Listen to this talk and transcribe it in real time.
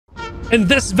In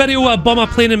this video, I bomb a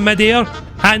plane in midair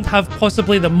and have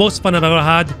possibly the most fun I've ever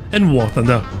had in War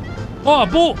Thunder. Oh, a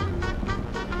boat!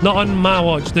 Not on my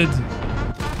watch, dude.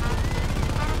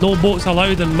 No boats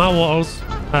allowed in my waters.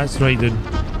 That's right, dude.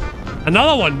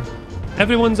 Another one!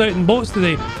 Everyone's out in boats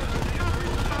today.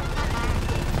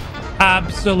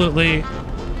 Absolutely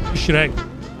Shrek.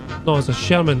 No, it's a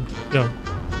Sherman. Yeah.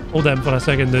 Hold them for a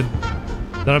second, dude.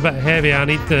 They're a bit heavy. I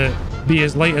need to be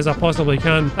as light as I possibly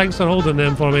can. Thanks for holding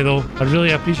them for me, though. I really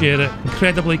appreciate it.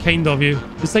 Incredibly kind of you.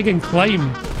 It's like in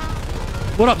Climb.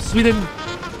 What up, Sweden?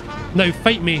 Now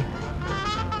fight me.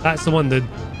 That's the one, dude.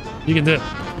 You can do it.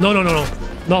 No, no, no, no.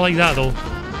 Not like that, though.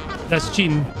 That's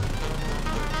cheating.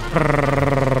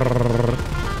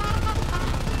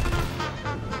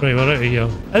 Right, we're out of here.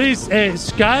 Are these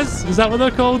Shkas? Is that what they're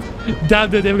called?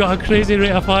 Damn, dude, they've got a crazy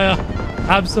rate of fire.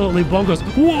 Absolutely bonkers.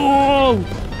 Whoa!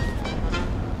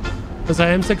 Is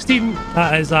that M16?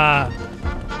 That is a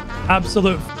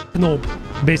absolute nope,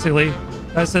 basically.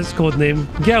 That's its code name.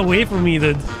 Get away from me,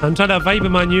 dude. I'm trying to vibe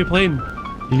in my new plane.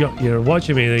 You're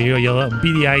watching me, you got your little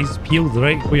beady eyes peeled,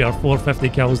 right? We are 450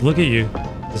 kills. Look at you.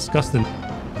 Disgusting.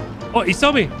 Oh, he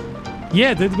saw me.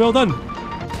 Yeah, dude, well done.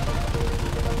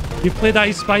 You've played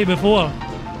I Spy before.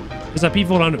 There's a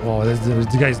P400. Oh, this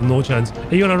guy's no chance.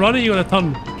 Are you gonna run or are you gonna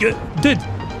turn? Dude,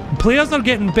 players are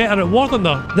getting better at War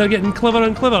Thunder. They're getting clever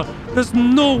and clever. There's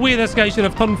no way this guy should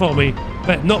have turned for me.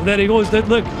 But no, there he goes, dude.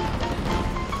 Look.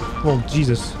 Oh,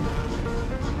 Jesus.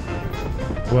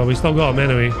 Well, we still got him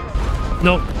anyway.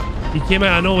 No, he came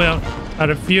out of nowhere. I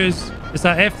refuse. It's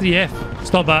that F3F.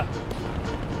 Stop that.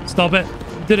 Stop it.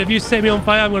 Dude, if you set me on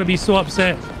fire, I'm going to be so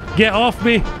upset. Get off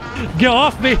me. Get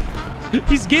off me.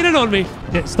 He's gaining on me.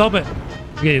 Yeah, stop it.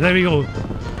 Okay, there we go.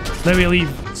 Now we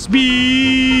leave.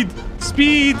 Speed.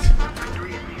 Speed.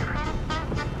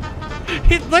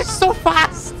 That's so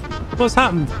fast. What's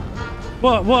happened?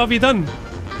 What have you done?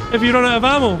 Have you run out of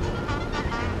ammo?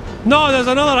 No, there's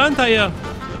another anti-air.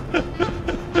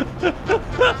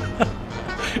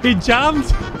 He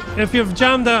jammed. If you've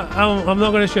jammed it, I'm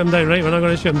not going to shoot him down, right? We're not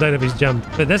going to shoot him down if he's jammed.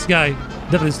 But this guy,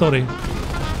 different story.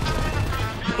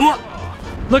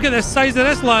 Look at the size of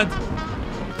this lad.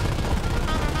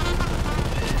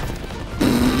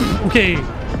 Okay.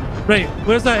 Right,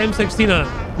 where's that M16 at?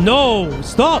 No,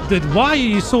 stop, dude. Why are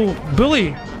you so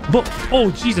bully? But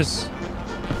oh, Jesus.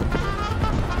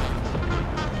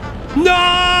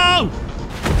 No!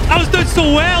 I was doing so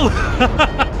well.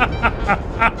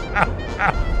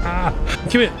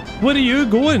 Come here. Where are you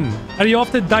going? Are you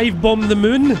off to dive bomb the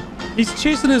moon? He's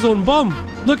chasing his own bomb.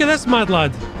 Look at this mad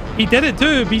lad. He did it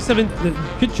too.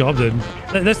 B7. Good job, dude.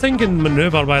 This thing can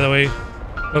maneuver, by the way.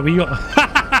 But we got.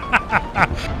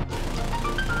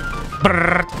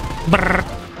 Brrr, brrr,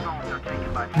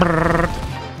 brrr,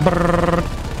 brrr.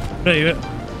 Right.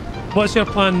 What's your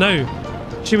plan now?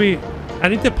 Should we? I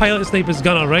need to pilot snipe his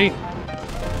gunner, right?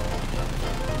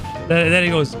 There he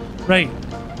goes. Right.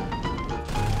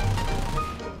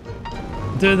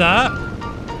 Do that.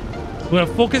 We're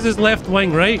gonna focus his left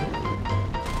wing, right?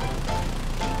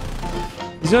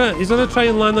 He's gonna try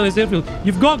and land on his airfield.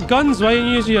 You've got guns. Why don't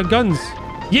you use your guns?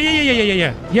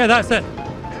 Yeah. Yeah, that's it.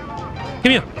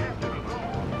 Come here.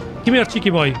 Come here, cheeky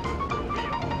boy.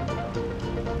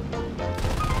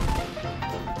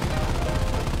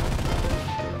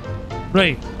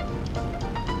 Right.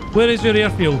 Where is your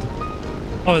airfield?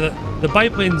 Oh, the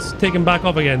biplane's taken back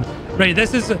up again. Right,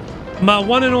 this is my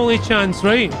one and only chance,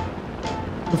 right?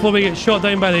 Before we get shot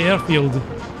down by the airfield.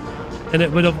 And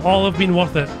it would have all have been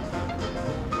worth it.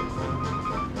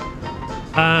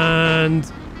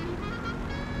 And...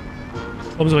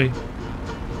 bombs away.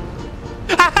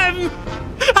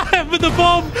 I am with the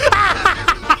bomb!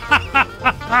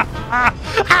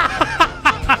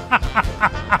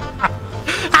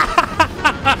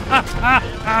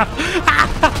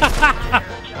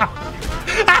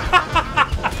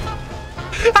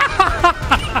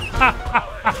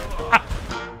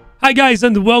 Hi guys,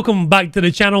 and welcome back to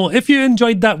the channel. If you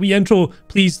enjoyed that wee intro,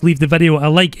 please leave the video a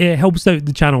like. It helps out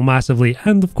the channel massively,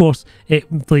 and of course it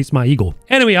inflates my ego.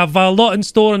 Anyway, I've a lot in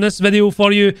store in this video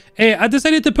for you. I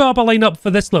decided to put up a lineup for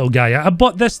this little guy. I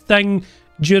bought this thing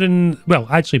during, well,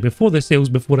 actually before the sales,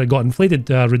 before it got inflated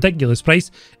to a ridiculous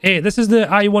price. This is the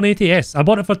I-180S. I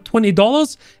bought it for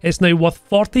 $20. It's now worth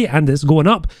 $40 and it's going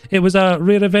up. It was a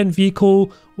rare event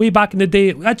vehicle way back in the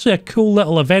day. Actually a cool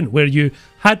little event where you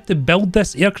had to build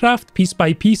this aircraft piece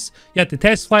by piece. You had to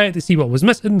test fly it to see what was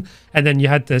missing, and then you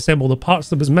had to assemble the parts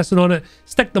that was missing on it,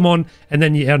 stick them on, and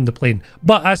then you earned the plane.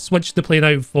 But I switched the plane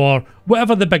out for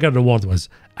whatever the bigger reward was,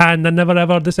 and I never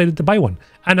ever decided to buy one,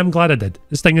 and I'm glad I did.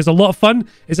 This thing is a lot of fun.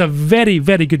 It's a very,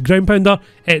 very good ground pounder.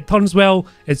 It turns well,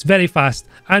 it's very fast,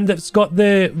 and it's got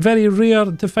the very rare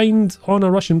to find on a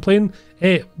Russian plane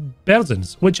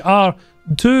Berezens, which are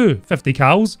two 50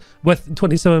 cals with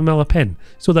 27mm a pen.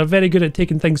 So they're very good at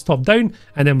taking things top down,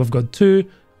 and then we've got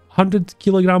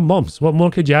 200kg bombs. What more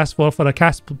could you ask for a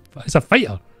cast? It's a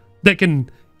fighter that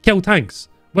can kill tanks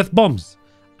with bombs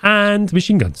and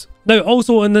machine guns. Now,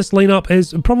 also in this lineup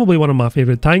is probably one of my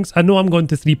favorite tanks. I know I'm going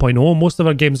to 3.0. Most of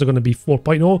our games are going to be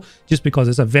 4.0 just because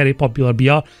it's a very popular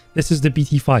BR. This is the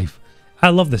BT-5. I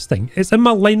love this thing. It's in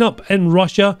my lineup in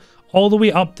Russia all the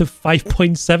way up to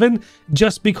 5.7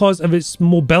 just because of its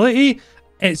mobility.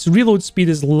 Its reload speed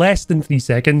is less than 3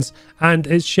 seconds, and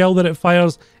its shell that it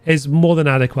fires is more than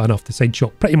adequate enough to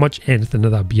sideshot pretty much anything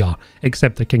of that BR,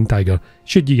 except a King Tiger,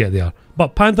 should you get there.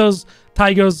 But Panthers,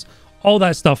 Tigers, all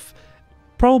that stuff,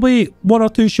 probably 1 or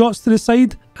 2 shots to the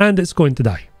side, and it's going to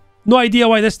die. No idea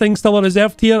why this thing's still a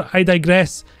reserve tier. I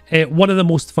digress. One of the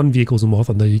most fun vehicles in War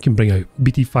Thunder you can bring out.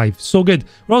 BT-5, so good.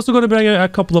 We're also going to bring out a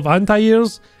couple of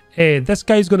anti-airs. This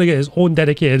guy's going to get his own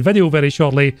dedicated video very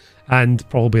shortly, and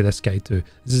probably this guy too.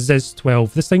 This is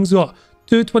 12. This thing's got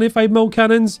 2 25mm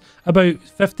cannons, about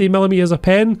 50mm a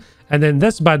pen, and then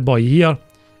this bad boy here,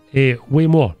 way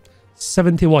more,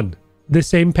 71. The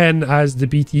same pen as the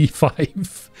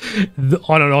BT-5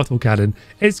 on an autocannon.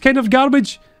 It's kind of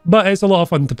garbage, but it's a lot of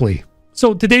fun to play.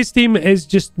 So today's theme is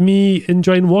just me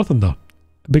enjoying War Thunder,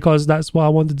 because that's what I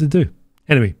wanted to do.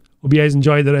 Anyway, hope you guys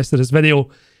enjoy the rest of this video.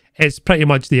 It's pretty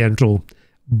much the intro,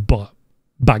 but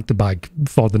back to back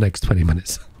for the next 20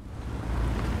 minutes.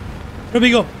 Here we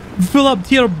go. Full up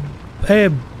tier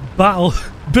battle.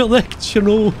 Bootleg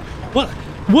Chernobyl.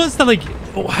 What's the, like,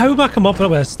 how am I come up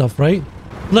with this stuff, right?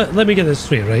 Let me get this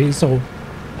straight, right? So,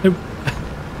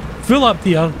 full up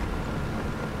tier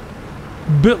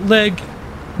bootleg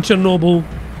Chernobyl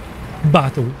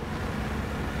battle.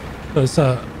 That's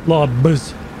a lot of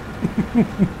buzz.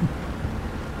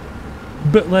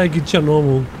 Bootleg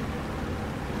Chernobyl.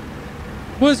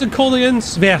 What is it called again?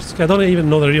 Sversk. I don't even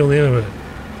know the real name of it.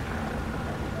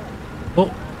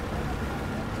 Oh.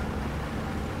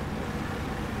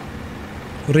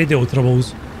 Radio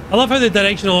troubles. I love how the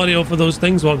directional audio for those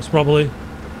things works properly.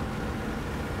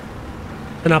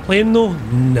 Can I play him though?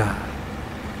 Nah.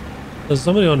 There's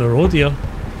somebody on the road here.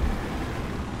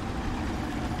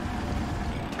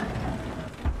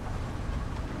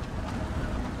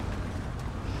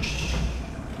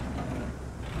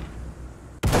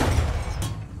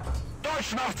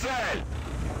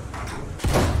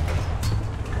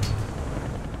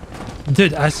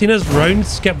 Dude, I seen his round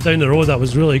skip down the road. That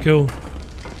was really cool.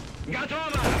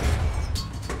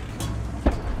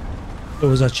 There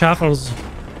was a Chaffers.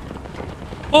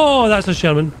 Oh, that's a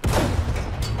Sherman.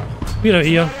 We're out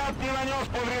here.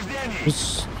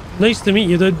 It's nice to meet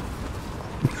you, dude.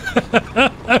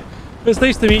 It's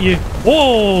nice to meet you.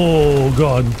 Oh,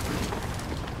 God.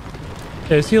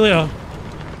 Okay, see you later.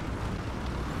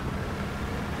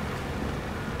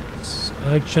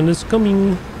 Action is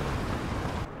coming.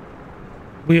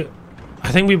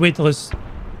 I think we wait till his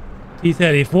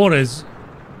T-34 is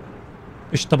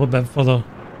pushed up a bit further.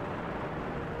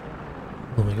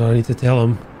 Oh my God, I need to tell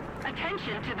him.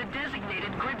 Attention to the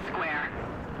designated grid square.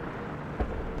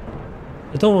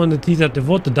 I don't want the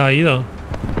T-34 to die either.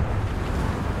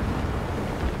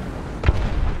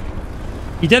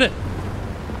 He did it!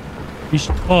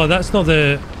 Oh, that's not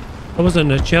the... That wasn't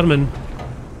the chairman.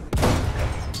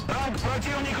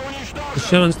 The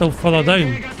chairman's still further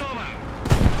down.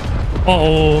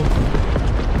 Uh-oh.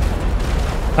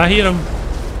 I hear him.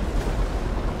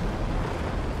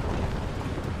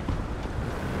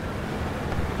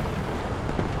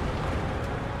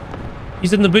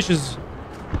 He's in the bushes.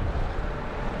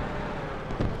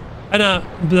 And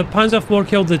the Panzer IV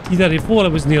killed the T-34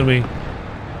 that was near me.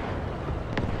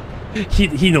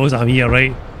 He knows I'm here,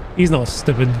 right? He's not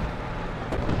stupid.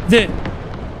 The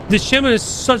Sherman is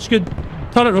such good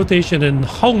turret rotation and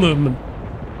hull movement.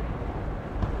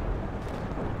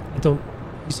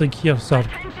 He's like, here, sir.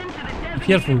 Be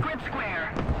careful.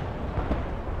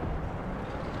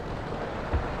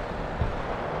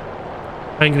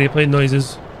 Angry plane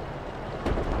noises.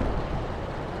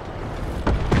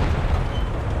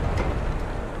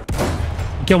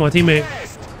 Kill my teammate.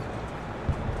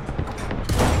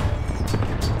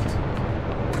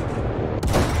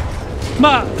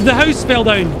 The house fell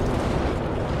down.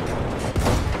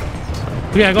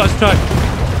 Okay, I got his track.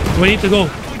 We need to go.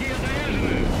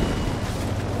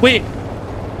 Wait.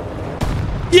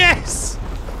 Yes!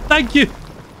 Thank you.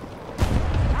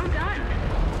 Well done.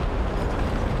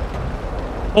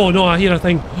 Oh no, I hear a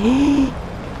thing.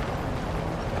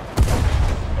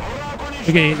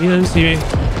 Okay, he didn't see me.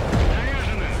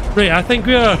 Right, I think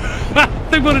we're I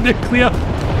think we're in the clear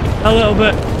a little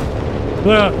bit.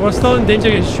 We're still in danger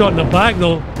of getting shot in the back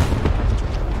though.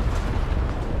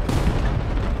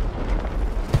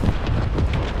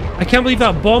 I can't believe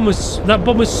that bomb was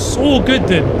so good,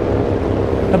 dude.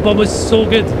 That bomb was so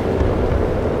good.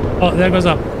 Oh, there goes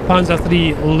a Panzer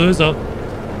III loser.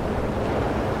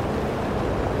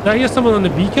 Did I hear someone on the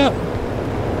B-cap?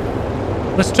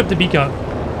 Let's trip the B-cap.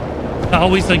 That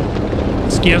always like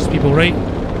scares people, right?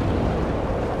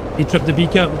 You trip the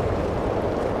B-cap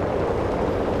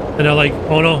and they're like,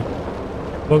 oh no,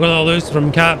 we're gonna lose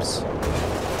from caps.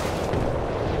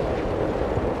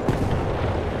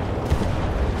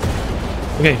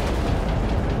 Okay,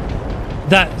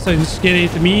 that sounds scary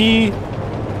to me.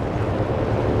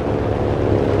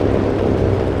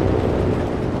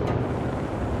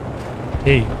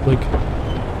 Hey, look,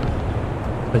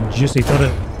 a juicy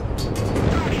turret.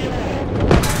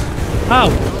 Ow!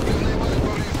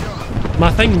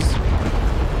 My things.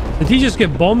 Did he just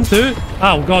get bombed too?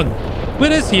 Oh god.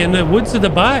 Where is he? In the woods at the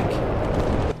back?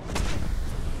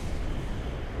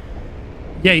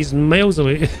 Yeah, he's miles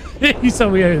away. He's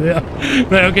somewhere out there.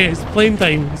 Right, okay, it's plane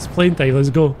time. It's plane time. Let's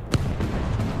go.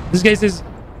 This guy says,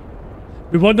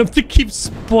 we want them to keep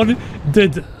spawning.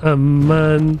 Dude, a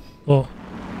man. Oh,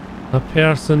 a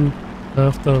person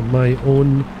after my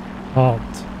own heart.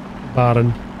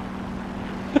 Baron.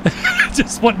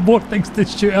 Just want more things to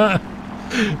shoot at.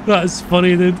 That's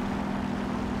funny, dude.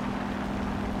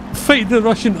 Fight the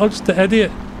Russian urge to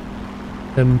idiot.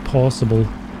 Impossible.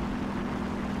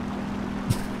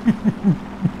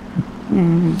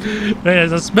 Right,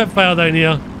 there's a Spitfire down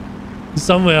here.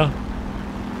 Somewhere.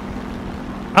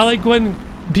 I like when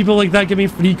people like that give me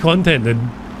free content, dude.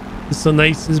 It's so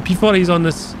nice. There's P40s on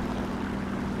this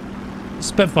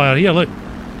Spitfire. Here, look.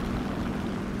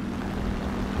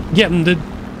 Get him, dude.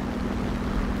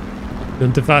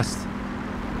 Going too fast.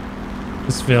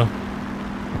 It's fair.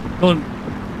 Don't.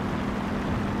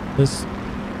 This.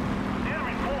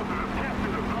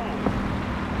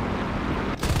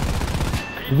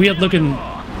 Weird looking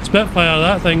Spitfire,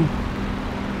 that thing.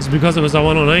 It's because it was a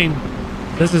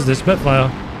 109. This is the Spitfire.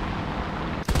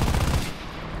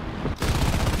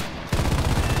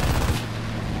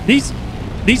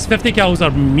 These 50 cals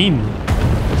are mean.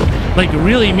 Like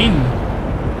really mean.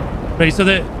 Right, so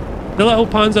the little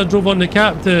Panzer drove on the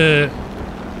cap to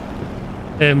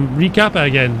recap it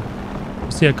again.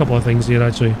 I'll see a couple of things here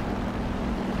actually.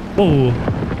 Whoa.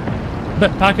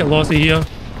 Bit packet lossy here.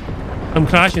 I'm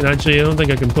crashing actually, I don't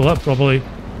think I can pull up properly.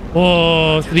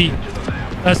 Oh, 3.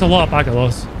 That's a lot of packet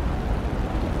loss.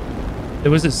 It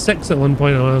was at 6 at one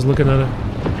point when I was looking at it.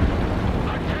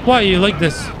 Why are you like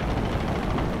this?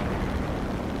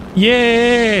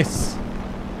 Yes!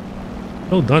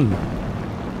 Well done.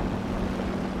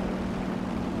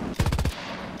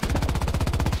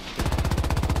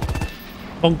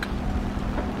 Bonk.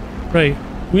 Right.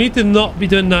 We need to not be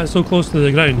doing that so close to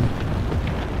the ground.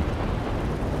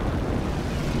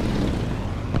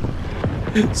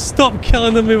 Stop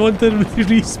killing them, we want to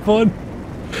respawn.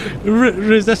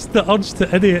 Resist the urge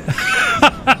to idiot.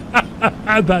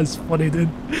 That's funny, dude.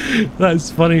 That's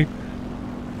funny.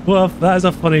 Well, that is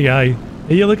a funny guy.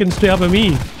 Are you looking straight up at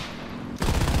me?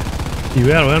 You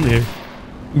were, weren't you?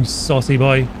 You saucy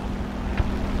boy.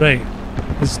 Right.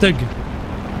 The Stig.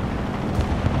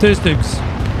 2 Stigs.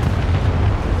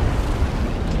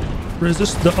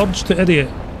 Resist the urge to idiot.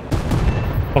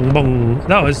 Bong bong.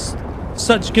 That was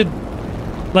such good,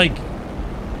 like,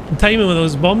 timing with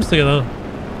those bombs together.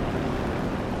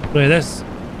 Right, this.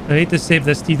 I need to save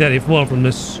this T-34 from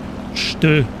this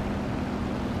stew.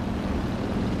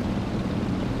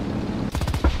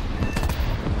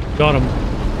 Got him.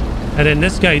 And then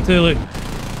this guy too, look.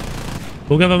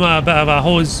 We'll give him a bit of a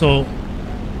hose so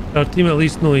our team at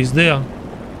least know he's there.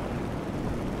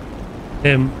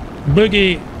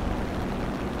 Boogie's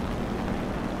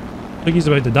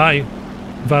about to die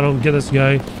if I don't get this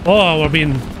guy. Oh, we're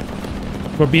being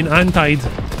antied.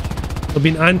 We're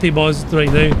being anti-BOZ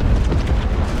right now.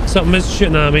 Something is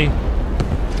shooting at me.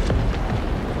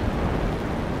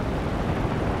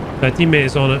 My teammate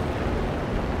is on it.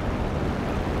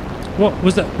 What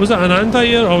was it? Was it an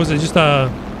anti-air or was it just a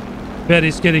very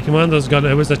scary commander's gun?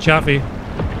 It was a chaffee.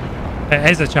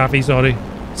 It is a chaffee, sorry.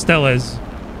 Still is.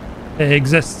 It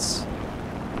exists.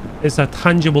 It's a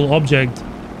tangible object.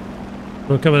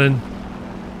 We're coming in.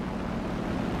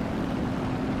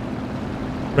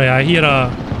 Right, I hear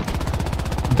a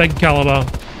big caliber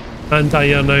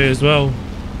anti-air now as well.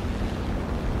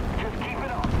 Just keep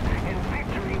it up, and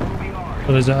victory will be ours.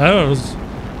 Or is it ours?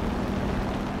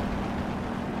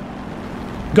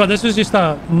 God, this was just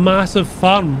a massive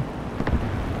farm.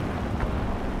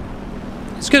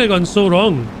 It's could have gone so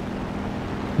wrong,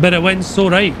 but it went so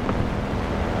right.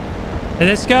 And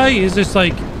this guy is just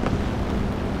like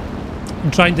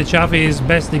trying to chaffee as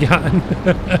best he can.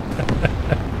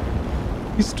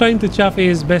 He's trying to chaffee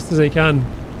as best as he can.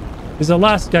 He's the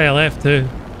last guy left too.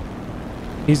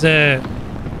 He's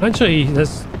actually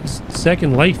his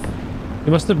second life. He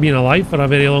must have been alive for a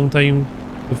very long time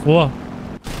before.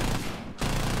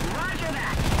 Roger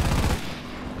that.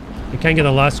 I can't get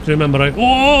the last crew member out.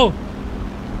 Oh!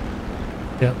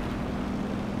 Yeah.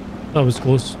 That was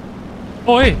close.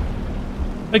 Oh, hey!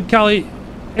 Big Cali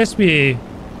SBA.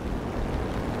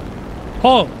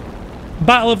 Oh!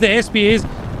 Battle of the SBAs.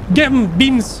 Get him,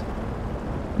 Beans!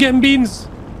 Get him, Beans!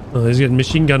 Oh, he's getting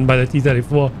machine gunned by the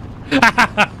T-34.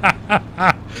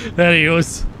 There he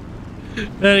goes.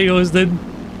 There he goes, dude.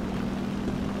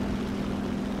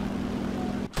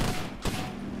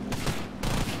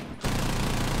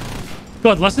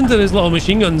 God, listen to these little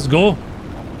machine guns go.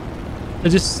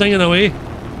 They're just singing away.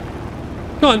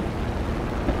 Come on.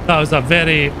 That was a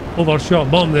very overshot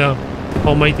bomb there.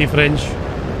 Almighty French.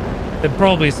 It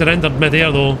probably surrendered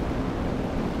mid-air though.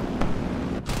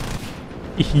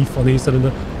 Funny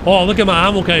surrender. Oh, look at my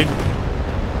ammo count.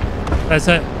 That's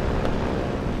it.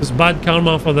 It's bad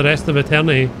karma for the rest of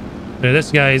eternity. Now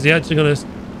this guy, is he actually going to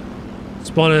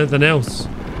spawn anything else?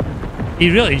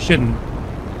 He really shouldn't.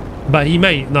 But he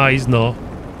might. No, he's not.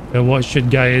 And what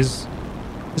should guy is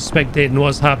spectating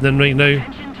what's happening right now.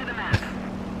 Attention to the map.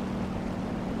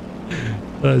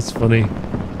 That's funny.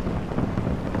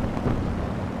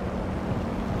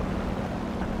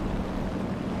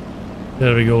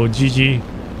 There we go, GG.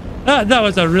 That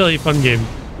was a really fun game.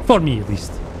 For me, at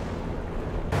least.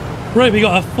 Right, we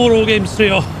got a 4-0 game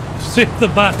straight off the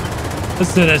bat.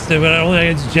 Let's do this. We're only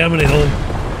against Germany though.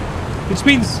 Which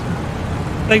means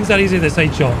things are easy to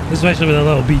side shot, especially with a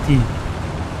little BT.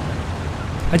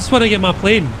 I just want to get my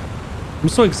plane. I'm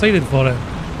so excited for it.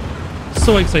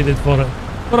 So excited for it.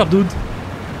 What up, dude?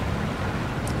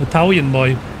 Italian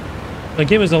boy. The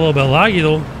game is a little bit laggy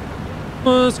though.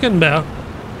 Oh, it's getting better.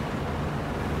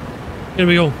 Here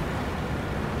we go.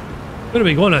 Where are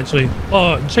we going actually?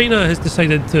 Oh, China has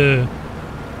decided to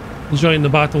join the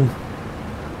battle.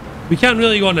 We can't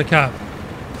really go on the cap.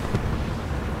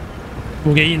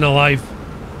 We'll get eaten alive.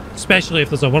 Especially if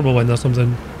there's a whirlwind or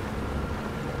something.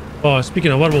 Oh,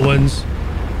 speaking of whirlwinds,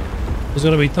 there's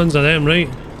gonna be tons of them, right?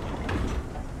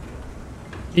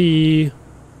 Yes.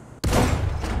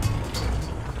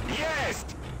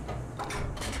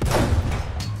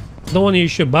 Don't want you to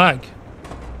shoot back.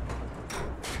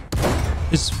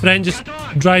 His friend just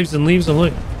drives and leaves him,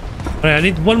 look. Alright, I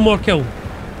need one more kill.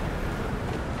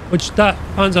 Which that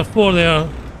Panzer IV there.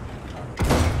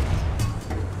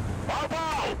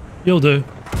 You'll do.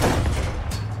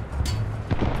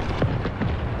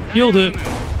 You'll do.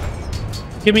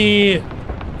 Give me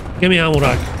ammo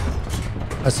rack.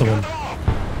 That's the one.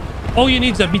 All you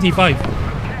need is a BT-5.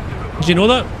 Did you know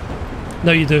that?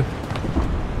 Now you do.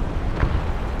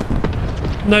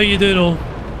 Now you do know.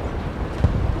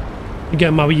 You're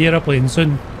getting my wee aeroplane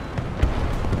soon.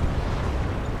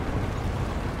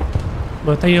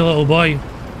 My tiny little boy.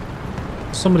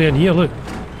 Somebody in here, look.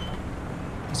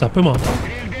 It's a Puma.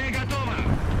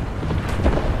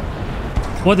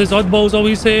 What does OddBawZ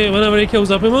always say whenever he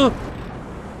kills a Puma?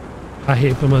 I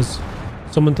hate Pumas.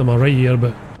 Someone to my right here,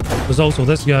 but there's also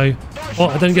this guy. Oh,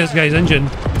 I didn't get this guy's engine.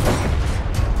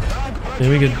 There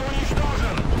we go.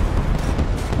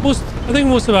 I think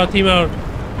most of our team are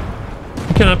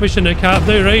kind of pushing the cap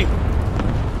now, right?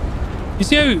 You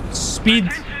see how speed,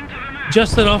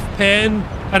 just enough pen,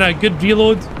 and a good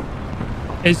reload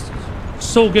is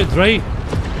so good, right?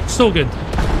 So good.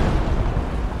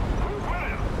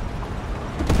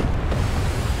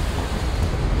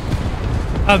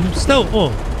 I'm still...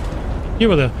 Oh, you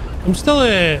were there. I'm still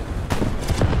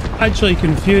actually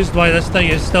confused why this thing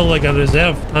is still like a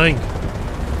reserve tank.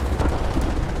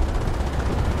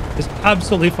 It's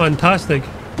absolutely fantastic.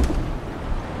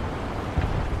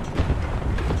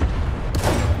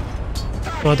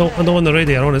 No, I don't want the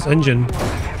radiator on its engine.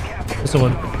 That's the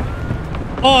one.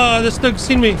 Oh, this thing's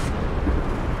seen me.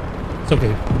 It's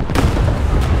okay.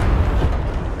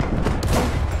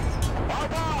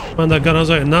 Man, that gunner's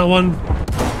out in that one.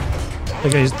 The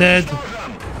guy's dead.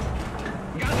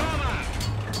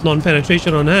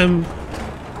 Non-penetration on him.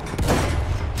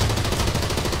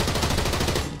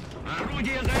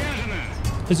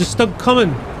 Is the Stug coming?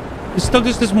 The Stug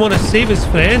just doesn't want to save his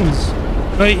friends.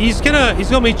 Right, he's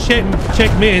got me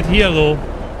checkmated here though.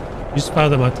 Just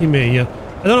fired at my teammate here.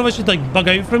 I don't know if I should like bug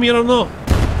out from here or not.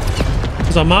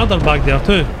 There's a marder back there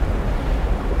too.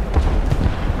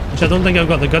 Which I don't think I've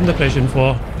got the gun depression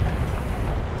for.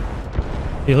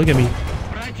 Hey, look at me.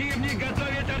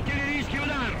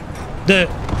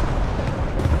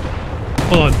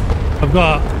 Hold on. I've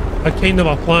got a kind of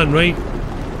a plan, right?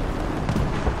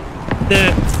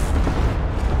 The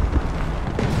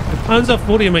Panzer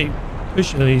 40 might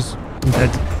push. And I'm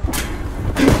dead.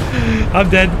 I'm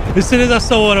dead. As soon as I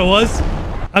saw what it was.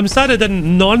 I'm sad I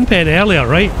didn't non-pen earlier,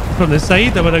 right? From the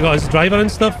side, I would have got his driver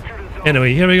and stuff.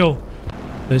 Anyway, here we go.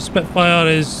 The Spitfire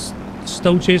is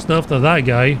still chasing after that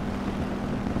guy.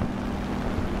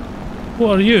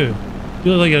 What are you?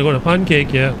 You look like you're going to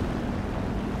pancake yet.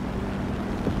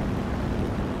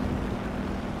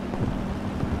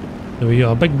 There we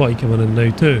go, a big boy coming in now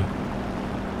too.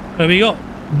 There we got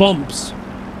bumps.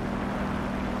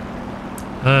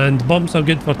 And bumps are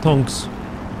good for tonks.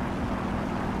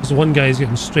 There's one guy's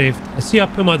getting strafed. I see a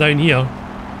Puma down here.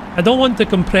 I don't want to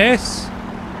compress.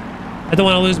 I don't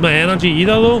want to lose my energy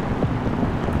either though.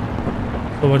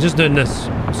 So we're just doing this.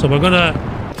 So we're gonna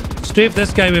strafe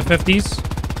this guy with 50s.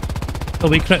 Till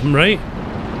we crit him, right?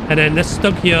 And then this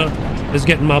Stug here is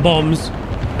getting my bombs.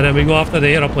 And then we go after the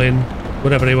aeroplane.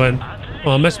 Wherever he went.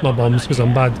 Oh, I missed my bombs because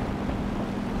I'm bad.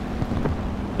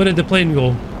 Where did the plane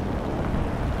go?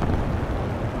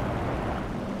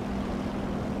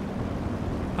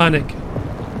 Panic.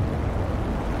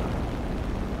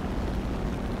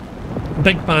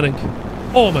 Big panic.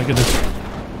 Oh my goodness.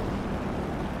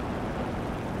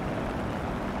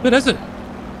 Where is it?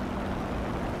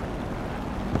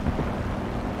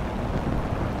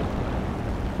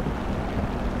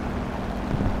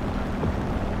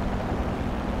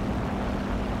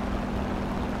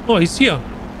 Oh, he's here.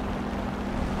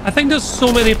 I think there's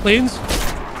so many planes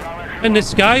in the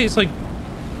sky, it's like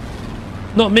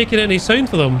not making any sound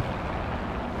for them.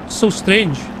 It's so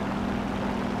strange.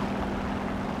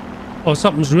 Oh,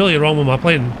 something's really wrong with my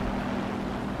plane.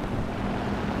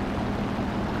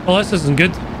 Oh, this isn't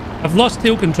good. I've lost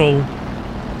tail control.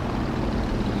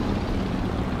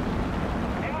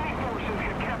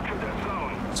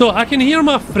 So I can hear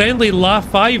my friendly Laugh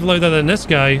 5 louder than this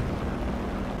guy.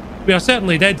 We are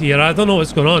certainly dead here. I don't know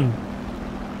what's going on.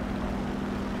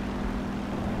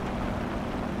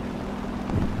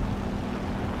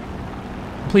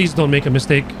 Please don't make a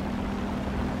mistake.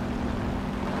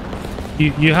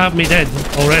 You have me dead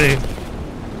already.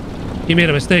 He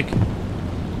made a mistake.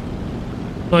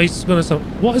 No, he's gonna stop.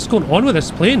 What is going on with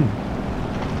this plane?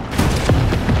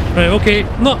 Right, okay.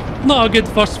 Not a good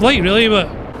first flight really, but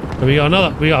we got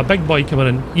a big boy coming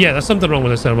in. Yeah, there's something wrong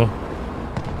with the server.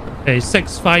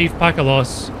 6-5 pack a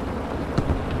loss.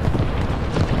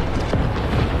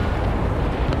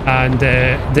 And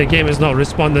the game is not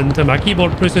responding to my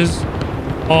keyboard pushes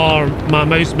or my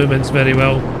mouse movements very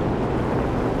well.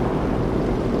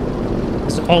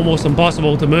 It's almost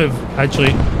impossible to move,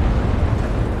 actually.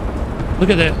 Look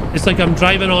at it. It's like I'm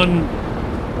driving on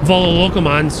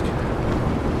Vololokomansk.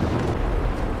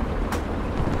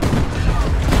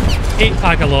 8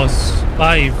 pack a loss.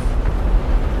 5.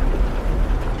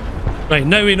 Right,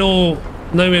 now we know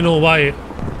why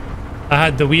I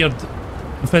had the weird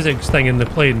physics thing in the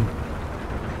plane.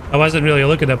 I wasn't really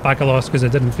looking at pack a loss because I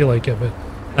didn't feel like it, but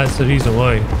that's the reason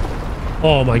why.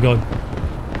 Oh my god.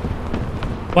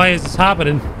 Why is this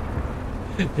happening?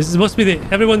 This must be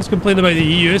everyone's complaining about the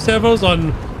EU servers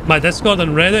on my Discord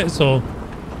and Reddit, so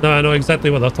now I know exactly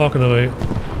what they're talking about.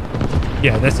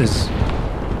 Yeah, this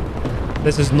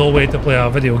is no way to play a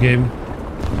video game.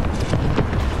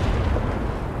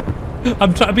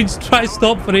 I've been trying to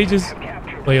stop for ages.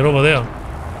 Oh, you're over there.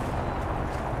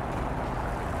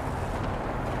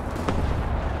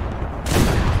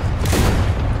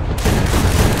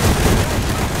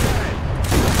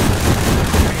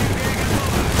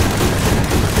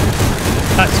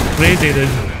 That's crazy, dude.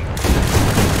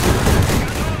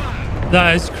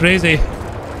 That is crazy.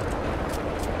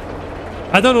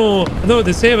 I don't know what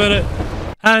to say about it.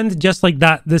 And just like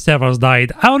that, the servers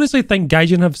died. I honestly think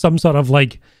Gaijin have some sort of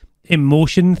like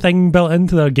emotion thing built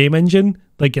into their game engine.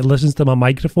 Like it listens to my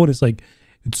microphone. It's like,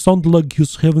 it sounds like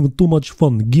he's having too much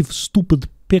fun. Give stupid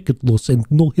packet loss and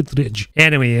no hit rage.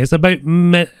 Anyway, it's about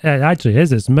actually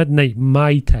it's midnight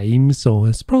my time, so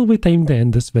it's probably time to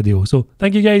end this video. So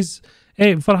thank you guys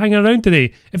for hanging around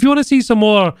today. If you want to see some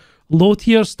more low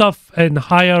tier stuff and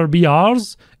higher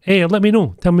BRs, let me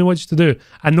know. Tell me what to do.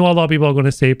 I know a lot of people are going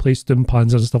to say play Sturm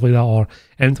Panzer and stuff like that, or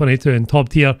M22 and top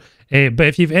tier. But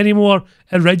if you have any more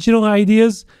original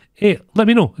ideas, hey, let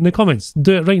me know in the comments.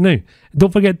 Do it right now.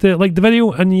 Don't forget to like the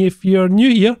video, and if you're new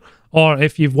here, or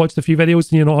if you've watched a few videos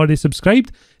and you're not already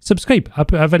subscribed, subscribe. I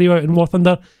put a video out in War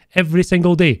Thunder every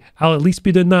single day. I'll at least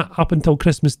be doing that up until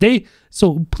Christmas Day,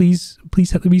 so please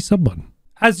hit the wee sub button.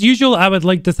 As usual, I would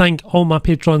like to thank all my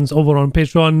patrons over on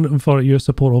Patreon for your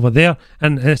support over there,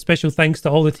 and a special thanks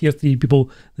to all the tier 3 people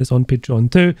that's on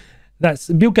Patreon too. That's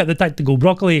Bill Cat the Tactical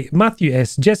Broccoli, Matthew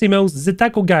S, Jesse Mills, The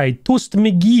Taco Guy, Toast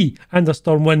McGee, and the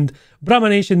Stormwind, Brahma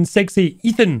Nation, Sexy,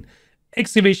 Ethan,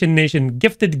 Excavation Nation,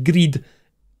 Gifted Greed,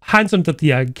 Handsome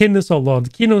Tortilla, Ken the Salt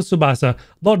Lord, Kino Subasa,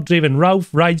 Lord Draven, Ralph,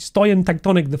 Ride, Stoyan,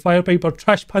 Tectonic, The Firepiper,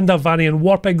 Trash Panda, Varian,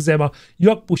 Warpig, Zema,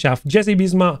 York Bushaf, Jesse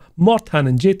Bisma, Mort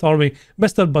Hannon, Jay Tormey,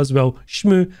 Mr. Buzzwell,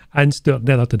 Shmoo, and Stuart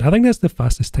Netherton. I think that's the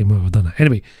fastest time we've ever done it.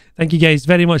 Anyway, thank you guys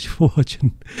very much for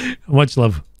watching. Much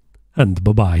love, and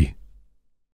bye-bye.